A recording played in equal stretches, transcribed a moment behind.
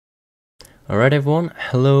Alright everyone,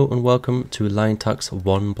 hello and welcome to Line Tuck's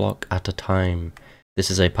One Block at a Time.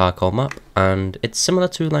 This is a parkour map, and it's similar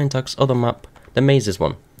to Line Tuck's other map, the mazes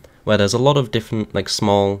one, where there's a lot of different like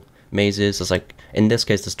small mazes. There's like, in this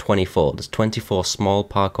case there's 24. There's 24 small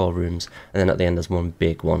parkour rooms, and then at the end there's one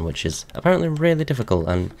big one, which is apparently really difficult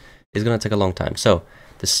and is going to take a long time. So,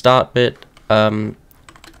 the start bit,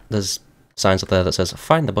 there's signs up there that says,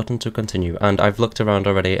 find the button to continue, and I've looked around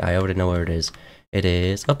already, I already know where it is. It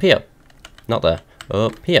is up here. Not there.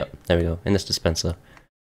 Up here. There we go. In this dispenser.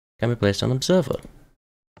 Can be placed on observer.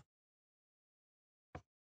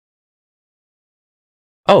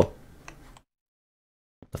 Oh!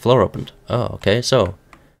 The floor opened. Oh, okay, so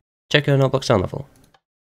check your notebook sound level.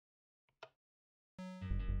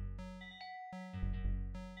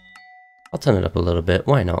 I'll turn it up a little bit,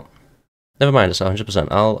 why not? Never mind, it's 100%.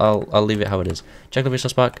 I'll leave it how it is. Check the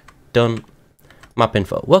resource pack. Done. Map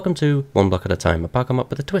info. Welcome to One Block at a Time, a parkour map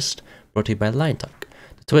with a twist, brought to you by Line Tuck.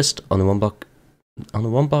 The twist on the one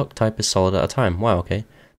block type is solid at a time. Wow, okay.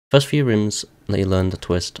 First few rooms let you learn the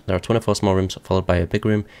twist. There are 24 small rooms followed by a big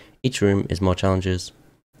room. Each room is more challenging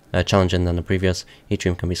than the previous. Each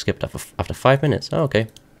room can be skipped after 5 minutes. Oh, okay.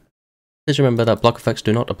 Please remember that block effects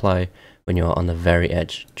do not apply when you are on the very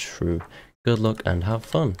edge. True. Good luck and have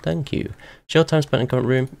fun. Thank you. Show time spent in current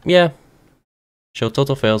room. Yeah. Show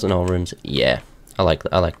total fails in all rooms. Yeah. I like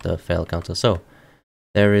the fail counter. So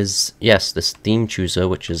there is, yes, this theme chooser,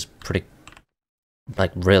 which is pretty,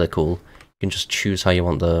 like, really cool. You can just choose how you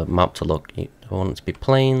want the map to look. You want it to be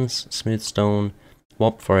plains, smooth stone,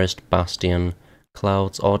 warp forest, bastion,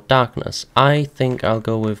 clouds, or darkness. I think I'll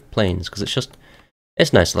go with plains because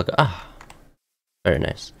it's nice to look at. Ah, very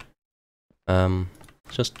nice.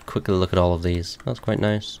 Just quickly look at all of these. That's quite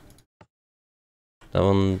nice. That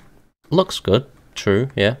one looks good. True,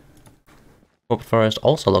 yeah. Warp forest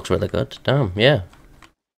also looks really good. Damn, yeah.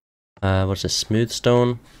 What's this? Smooth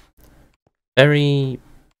stone. Very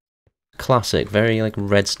classic, very like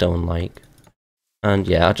redstone-like. And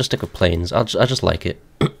yeah, I'll just stick with plains. I just like it.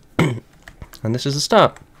 And this is the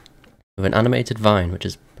start with an animated vine, which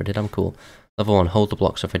is pretty damn cool. Level 1, hold the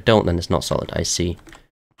block. So if I don't, then it's not solid. I see.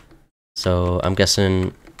 So I'm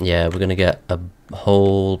guessing, yeah, we're gonna get a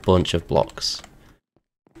whole bunch of blocks.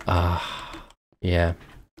 Yeah,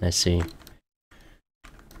 I see.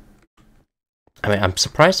 I mean, I'm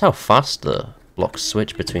surprised how fast the blocks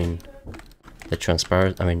switch between the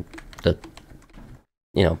transparent, the,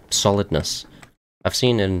 solidness. I've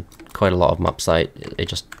seen in quite a lot of maps that it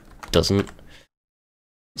just doesn't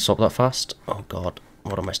swap that fast. Oh god,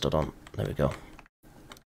 what am I stood on? There we go.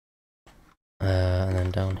 And then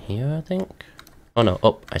down here, I think? Oh no,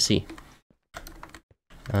 up, I see.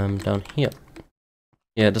 Down here.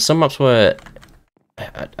 Yeah, there's some maps where,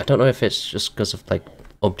 I don't know if it's just because of, like,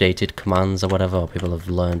 updated commands or whatever, or people have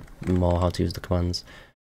learned more how to use the commands.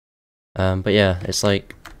 But yeah, it's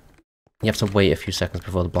like you have to wait a few seconds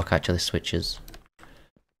before the block actually switches,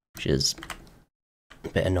 which is a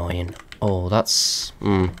bit annoying. Oh, that's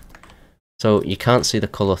so you can't see the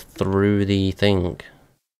color through the thing,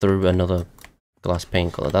 through another glass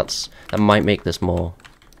pane color. That might make this more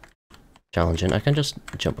challenging. I can just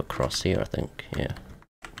jump across here, I think. Yeah.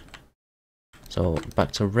 So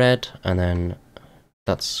back to red, and then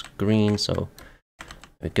that's green, so there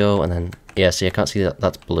we go, and then, yeah, see, I can't see that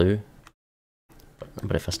that's blue,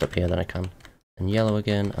 but if I step here, then I can. And yellow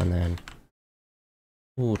again, and then,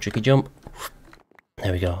 ooh, tricky jump.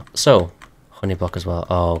 There we go. So, honey block as well.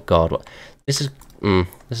 Oh god, this is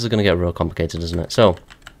gonna get real complicated, isn't it? So,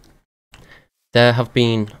 there have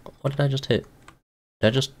been, what did I just hit? Did I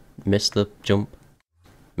just miss the jump?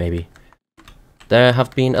 Maybe. There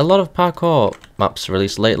have been a lot of parkour maps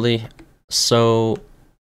released lately, so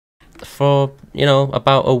for,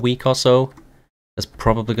 about a week or so, there's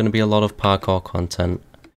probably going to be a lot of parkour content.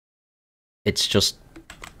 It's just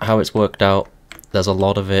how it's worked out. There's a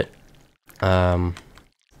lot of it.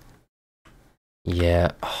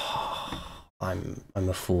 Yeah. Oh, I'm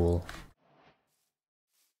a fool.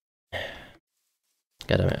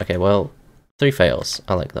 God damn it. Okay, well, 3 fails.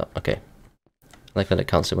 I like that. Okay. I like that it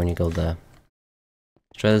counts it when you go there.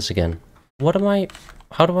 Let's try this again. What?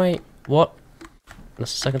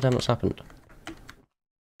 That's the second time that's happened.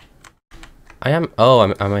 Am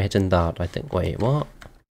I hitting that? I think, wait, what?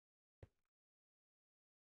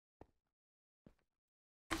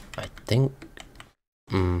 I think,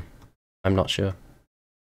 I'm not sure.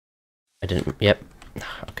 I didn't, yep,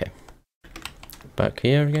 okay. Back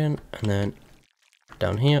here again, and then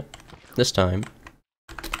down here. This time,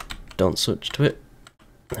 don't switch to it.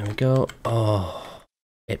 There we go. Oh,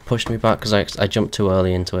 it pushed me back because I jumped too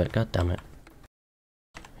early into it. God damn it.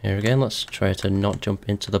 Here again, let's try to not jump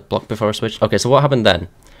into the block before I switch. Okay, so what happened then?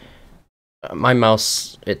 My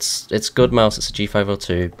mouse, it's good mouse, it's a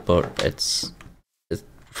G502, but it's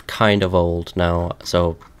kind of old now,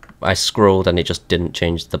 so I scrolled and it just didn't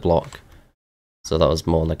change the block. So that was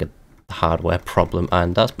more like a hardware problem,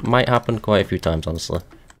 and that might happen quite a few times, honestly,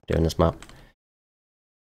 doing this map.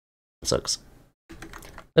 It sucks.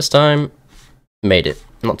 This time, made it.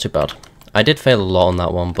 Not too bad. I did fail a lot on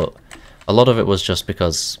that one, but a lot of it was just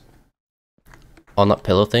because on that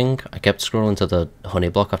pillow thing, I kept scrolling to the honey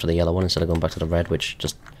block after the yellow one instead of going back to the red, which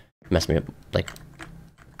just messed me up like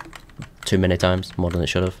too many times, more than it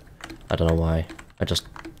should have. I don't know why. I just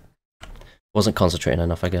wasn't concentrating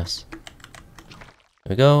enough, I guess.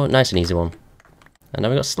 There we go, nice and easy one. And now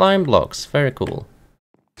we got slime blocks, very cool.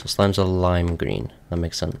 So slimes are lime green, that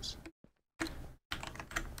makes sense.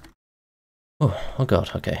 Oh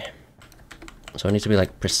god, okay. So I need to be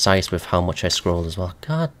like precise with how much I scrolled as well.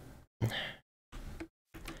 God.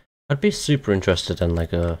 I'd be super interested in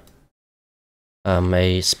like a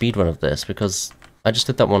speed run of this, because I just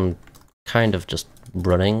did that one kind of just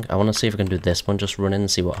running. I want to see if I can do this one just running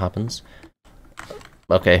and see what happens.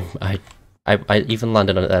 Okay, I even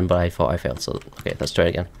landed on it then, but I thought I failed, so okay, let's try it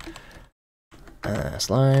again.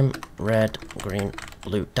 Slime, red, green,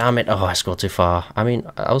 blue. Damn it! Oh, I scored too far. I mean,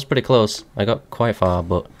 I was pretty close. I got quite far,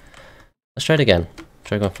 but let's try it again.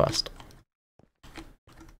 Try going fast.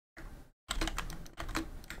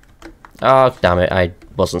 Oh, damn it, I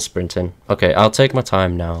wasn't sprinting. Okay, I'll take my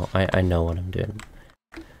time now. I know what I'm doing.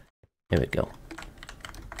 Here we go.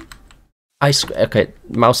 Okay,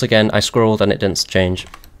 mouse again. I scrolled and it didn't change.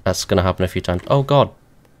 That's gonna happen a few times. Oh god.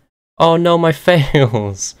 Oh no, my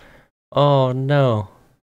fails. Oh no.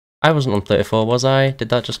 I wasn't on 34, was I? Did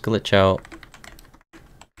that just glitch out?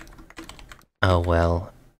 Oh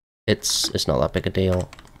well. It's not that big a deal.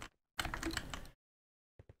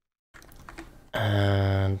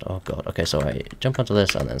 And oh god, okay, so I jump onto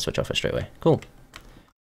this and then switch off it straight away. Cool.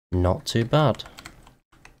 Not too bad.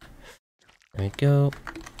 There we go.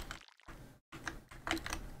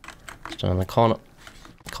 Stand on the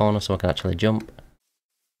corner so I can actually jump.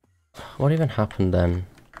 What even happened then?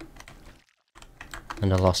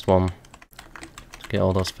 And I lost one. Let's get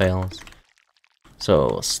all those fails.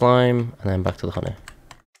 So slime and then back to the honey.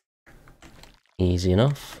 Easy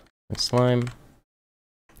enough. And slime.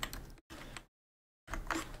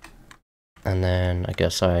 And then I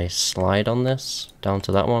guess I slide on this down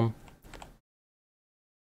to that one.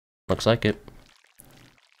 Looks like it.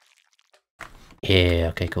 Yeah,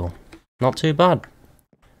 okay, cool. Not too bad.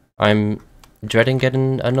 I'm dreading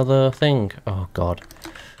getting another thing. Oh god.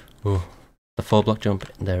 Ooh. The 4-block jump.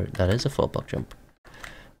 There, that is a 4-block jump.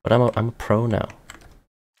 But I'm a pro now.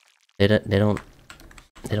 They don't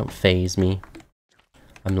phase me.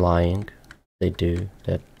 I'm lying. They do.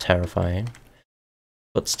 They're terrifying.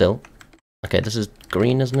 But still. Okay, this is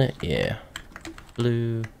green, isn't it? Yeah.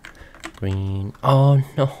 Blue, green. Oh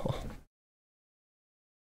no.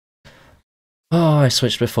 Oh, I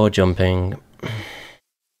switched before jumping.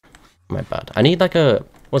 My bad. I need like a,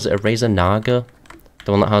 was it a Razer Naga?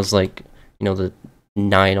 The one that has like, you know, the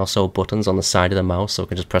 9 or so buttons on the side of the mouse, so I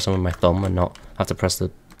can just press them with my thumb and not have to press the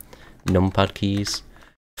numpad keys.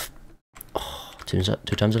 Oh, two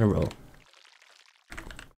times in a row.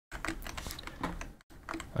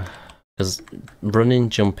 Because running,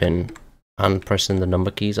 jumping, and pressing the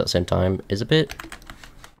number keys at the same time is a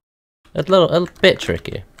little bit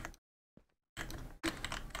tricky.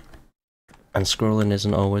 And scrolling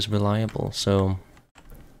isn't always reliable, so,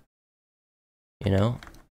 you know,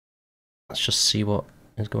 let's just see what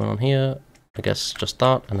is going on here. I guess just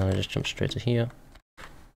that, and then I just jump straight to here.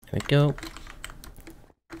 There we go.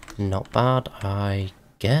 Not bad, I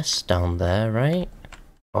guess, down there, right?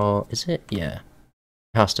 Or is it? Yeah,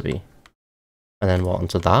 it has to be. And then what,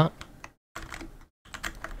 onto that?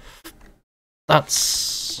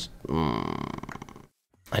 That's...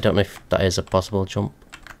 I don't know if that is a possible jump.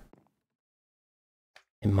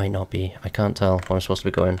 It might not be. I can't tell where I'm supposed to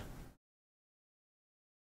be going.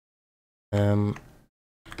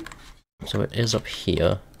 So it is up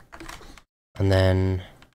here. And then...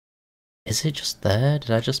 Is it just there? Did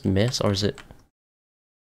I just miss? Or is it...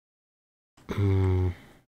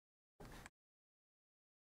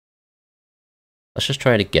 Let's just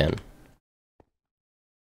try it again.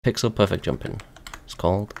 Pixel perfect jumping, it's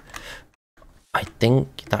called. I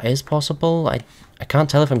think that is possible. I can't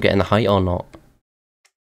tell if I'm getting the height or not.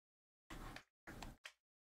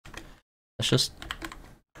 Let's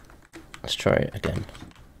try it again.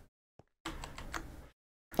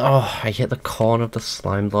 Oh, I hit the corner of the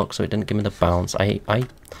slime block, so it didn't give me the bounce.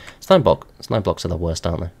 Slime blocks are the worst,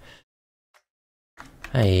 aren't they?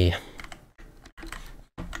 Hey.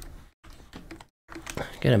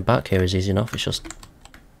 Getting back here is easy enough, it's just...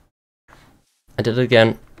 I did it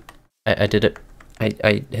again. I did it.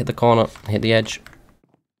 I hit the corner, hit the edge.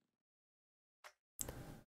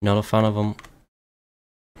 Not a fan of them.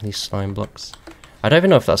 These slime blocks. I don't even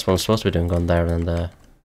know if that's what I'm supposed to be doing, going there and then there.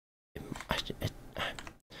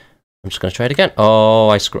 I'm just gonna try it again.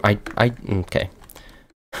 Oh, okay.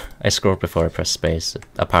 I scrolled before I pressed space.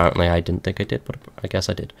 Apparently I didn't think I did, but I guess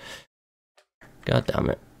I did. God damn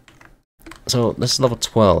it. So this is level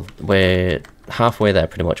 12. We're halfway there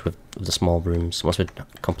pretty much with the small rooms. Once we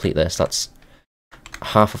complete this, that's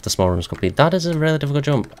half of the small rooms complete. That is a really difficult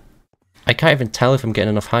jump. I can't even tell if I'm getting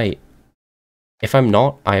enough height. If I'm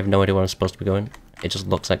not, I have no idea where I'm supposed to be going. It just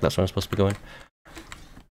looks like that's where I'm supposed to be going.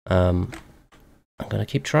 I'm gonna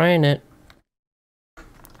keep trying it.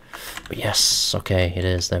 But yes, okay, it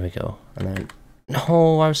is. There we go. And then,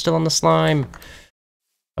 no, I was still on the slime.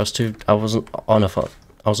 I wasn't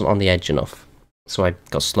on the edge enough, so I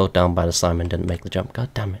got slowed down by the slime and didn't make the jump.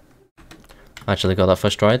 God damn it! I actually got that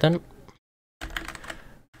first try then.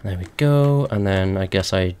 There we go, and then I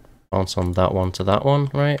guess I bounce on that one to that one,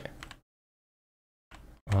 right?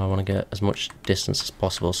 I want to get as much distance as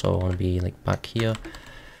possible, so I want to be like back here.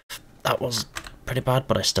 That was pretty bad,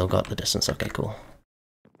 but I still got the distance. Okay, cool.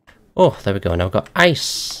 Oh, there we go. Now I've got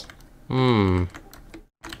ice. Oh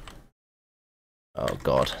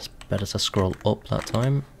god, it's better to scroll up that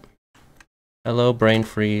time. Hello, brain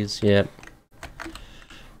freeze. Yep.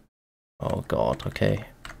 Oh god, okay.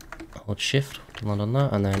 Hold shift to land on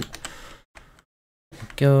that, and then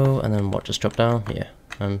go, and then what, just drop down? Yeah,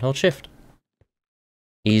 and hold shift.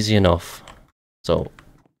 Easy enough. So,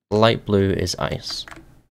 light blue is ice.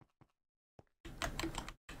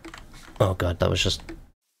 Oh god, that was just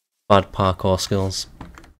bad parkour skills.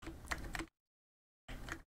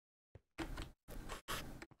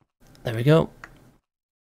 There we go.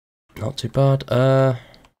 Not too bad.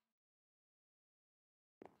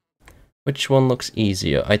 Which one looks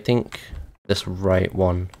easier? I think this right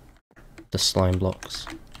one. The slime blocks.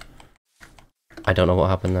 I don't know what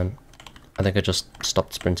happened then. I think I just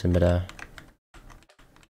stopped sprinting midair.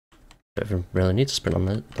 Don't even really need to sprint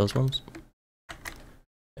on those ones.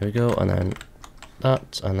 There we go, and then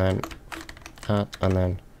that, and then that, and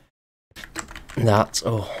then that.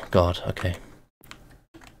 Oh god, okay.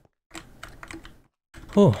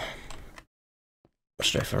 Oh,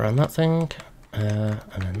 strafe around that thing, and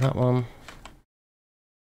then that one.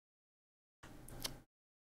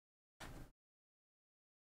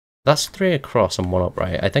 That's 3 across and 1 up,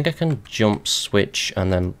 right? I think I can jump, switch,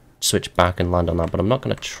 and then switch back and land on that, but I'm not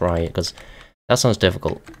going to try it because that sounds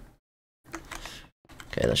difficult.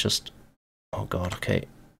 Okay, that's just... Oh god, okay.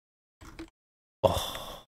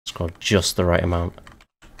 Oh, scroll just the right amount.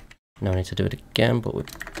 Now I need to do it again, but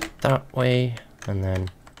with that way, and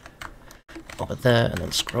then over there, and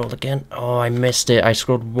then scroll again. Oh, I missed it. I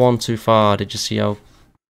scrolled 1 too far. Did you see how...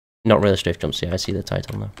 Not really strafe jumps, yeah, I see the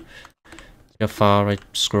title now. See how far I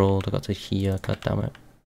scrolled? I got to here, god damn it.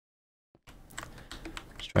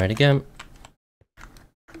 Let's try it again.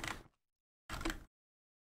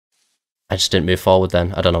 I just didn't move forward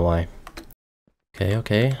then, I don't know why. Okay,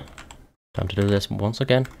 okay. Time to do this once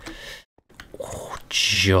again. Oh,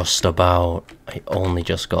 just about. I only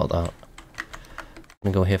just got that.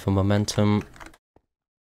 I'm gonna go here for momentum.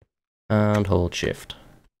 And hold shift.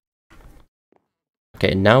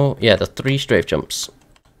 Okay, now, yeah, the 3 strafe jumps.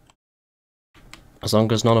 As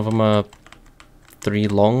long as none of them are 3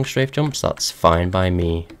 long strafe jumps, that's fine by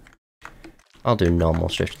me. I'll do normal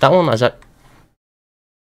strafe. That one is that.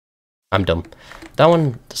 I'm dumb. That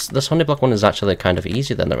one, this honey block one is actually kind of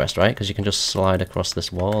easier than the rest, right? Because you can just slide across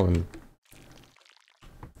this wall and...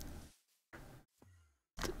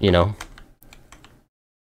 You know.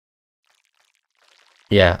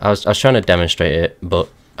 Yeah, I was trying to demonstrate it, but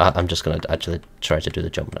I'm just going to actually try to do the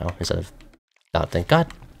jump now instead of that thing.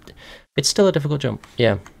 God, it's still a difficult jump.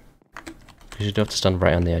 Yeah. Because you do have to stand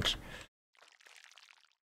right on the edge.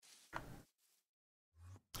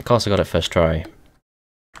 Of course I got it first try.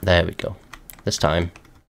 There we go. This time.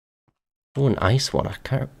 Oh, an ice one. I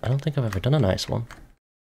don't think I've ever done an ice one.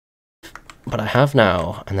 But I have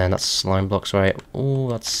now. And then that's slime blocks, right? Oh,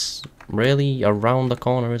 that's really around the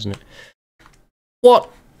corner, isn't it? What?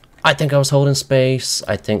 I think I was holding space.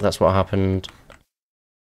 I think that's what happened.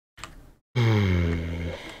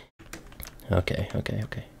 Okay, okay,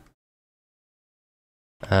 okay.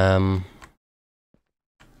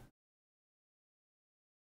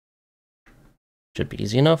 Should be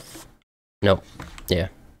easy enough. Nope. Yeah.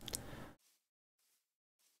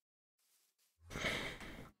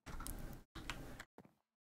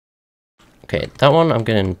 Okay, that one I'm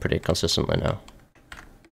getting pretty consistently now.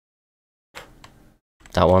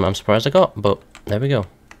 That one I'm surprised I got, but there we go.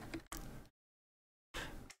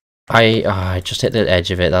 I just hit the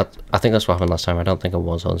edge of it. I think that's what happened last time. I don't think it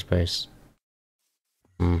was on space.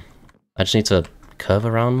 I just need to curve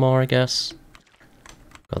around more, I guess.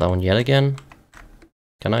 Got that one yet again.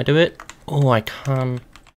 Can I do it? Oh, I can.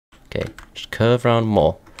 Okay, just curve around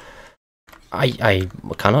more. I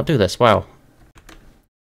cannot do this. Wow.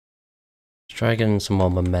 Let's try getting some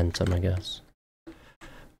more momentum, I guess.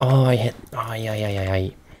 Oh, I hit. Oh, yeah.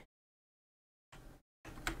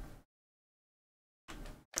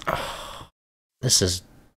 Oh, this is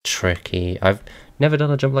tricky. I've never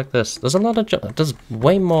done a jump like this. There's a lot of there's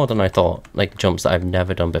way more than I thought, like jumps that I've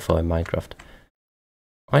never done before in Minecraft.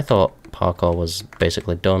 I thought parkour was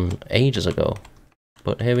basically done ages ago,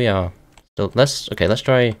 but here we are. So let's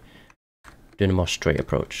try doing a more straight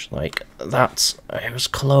approach. Like it was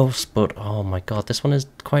close, but oh my god, this one is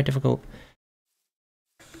quite difficult.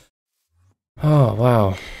 Oh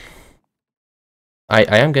wow. I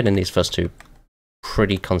am getting these first two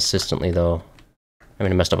pretty consistently though. I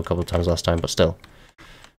mean, I messed up a couple of times last time, but still.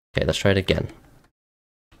 Okay, let's try it again.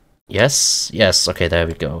 Yes, okay, there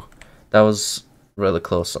we go. That was really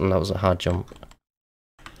close, and that was a hard jump.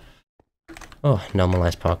 Oh,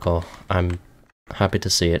 normalized parkour. I'm happy to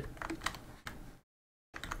see it.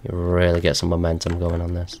 You really get some momentum going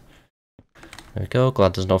on this. There we go,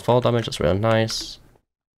 glad there's no fall damage, that's really nice.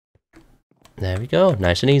 There we go,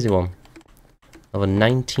 nice and easy one. Level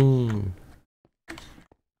 19.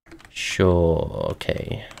 Sure,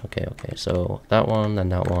 okay, so that one,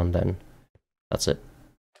 then that's it.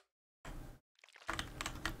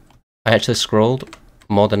 I actually scrolled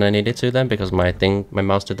more than I needed to then because my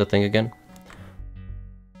mouse did the thing again.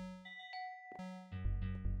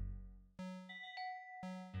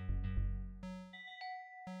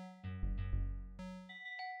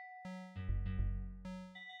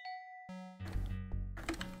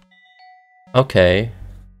 Okay.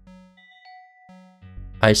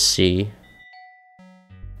 I see.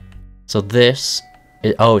 So this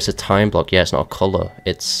oh, it's a time block. Yeah, it's not a color.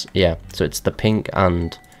 It's so it's the pink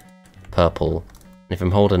and purple. And if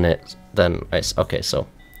I'm holding it, then it's okay. So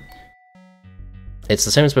it's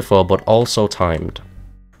the same as before, but also timed.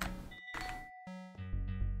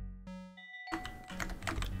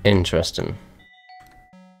 Interesting.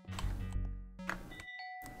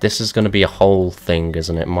 This is going to be a whole thing,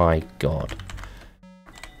 isn't it? My god.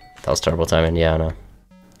 That was terrible timing. Yeah, I know.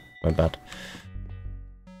 My bad.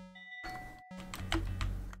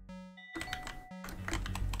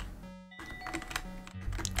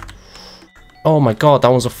 Oh my god, that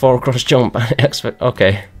was a 4 across jump.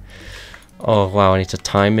 Okay. Oh wow, I need to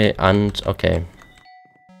time it and okay.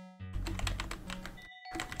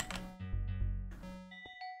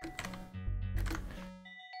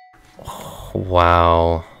 Oh,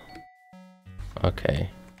 wow. Okay.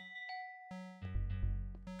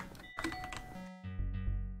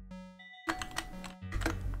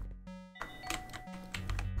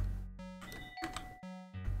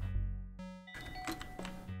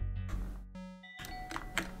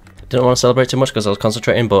 Didn't want to celebrate too much because I was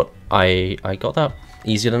concentrating, but I got that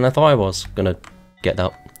easier than I thought I was gonna get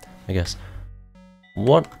that, I guess.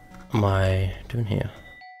 What am I doing here?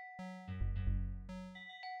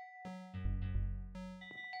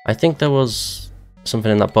 I think there was something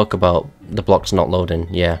in that book about the blocks not loading,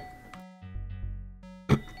 yeah.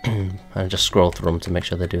 I just scroll through them to make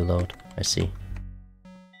sure they do load. I see.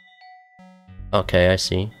 Okay, I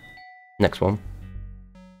see. Next one.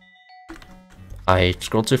 I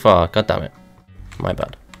scrolled too far, god damn it. My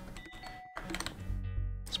bad.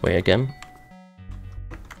 Let's wait again.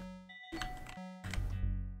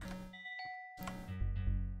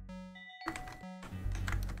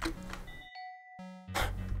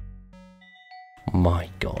 My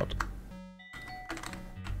god.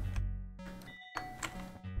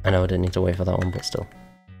 I know I didn't need to wait for that one, but still.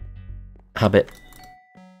 Habit.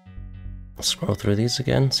 Scroll through these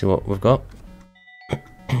again, see what we've got.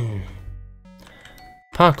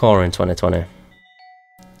 Parkour in 2020.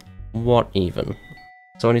 What even?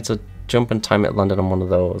 So I need to jump and time it landed on one of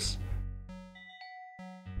those.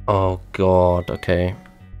 Oh god, okay.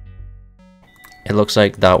 It looks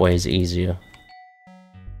like that way is easier.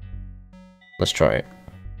 Let's try it.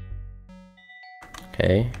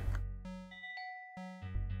 Okay.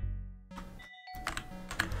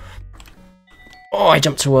 Oh, I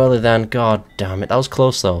jumped too early then. God damn it. That was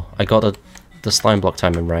close though. I got the slime block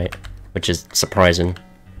timing right, which is surprising.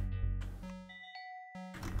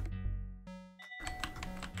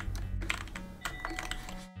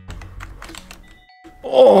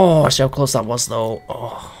 Oh, see how close that was though.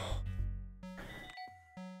 Oh.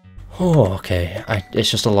 Oh, okay. It's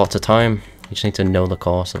just a lot to time. You just need to know the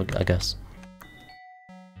course, I guess.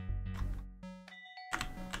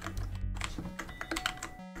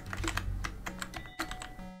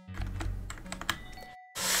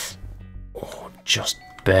 Oh, just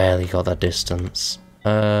barely got that distance.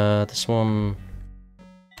 This one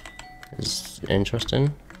is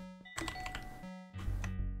interesting.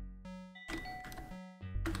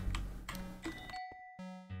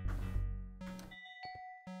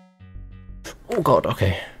 Oh god,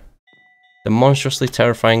 okay. The monstrously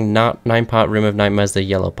terrifying 9-part Room of Nightmares, the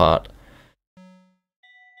yellow part.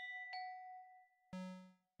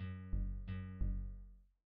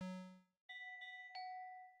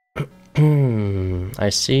 I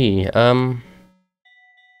see. A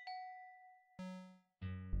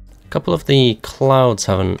couple of the clouds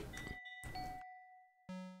haven't...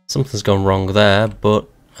 Something's gone wrong there, but,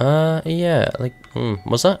 yeah, like,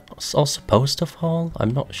 was that all supposed to fall?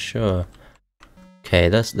 I'm not sure. Okay,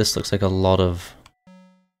 this looks like a lot of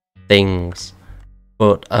things.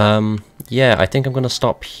 But, yeah, I think I'm gonna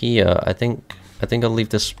stop here. I think I'll leave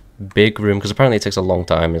this big room, because apparently it takes a long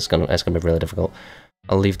time, it's gonna be really difficult.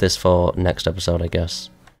 I'll leave this for next episode, I guess.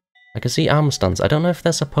 I can see arm stands. I don't know if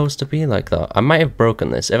they're supposed to be like that. I might have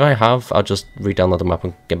broken this. If I have, I'll just re-download the map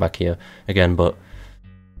and get back here again, but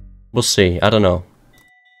we'll see. I don't know.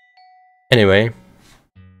 Anyway,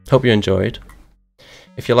 hope you enjoyed.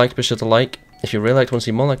 If you liked, be sure to like. If you really liked and want to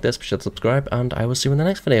see more like this, be sure to subscribe, and I will see you in the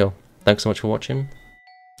next video. Thanks so much for watching,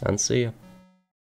 and see you.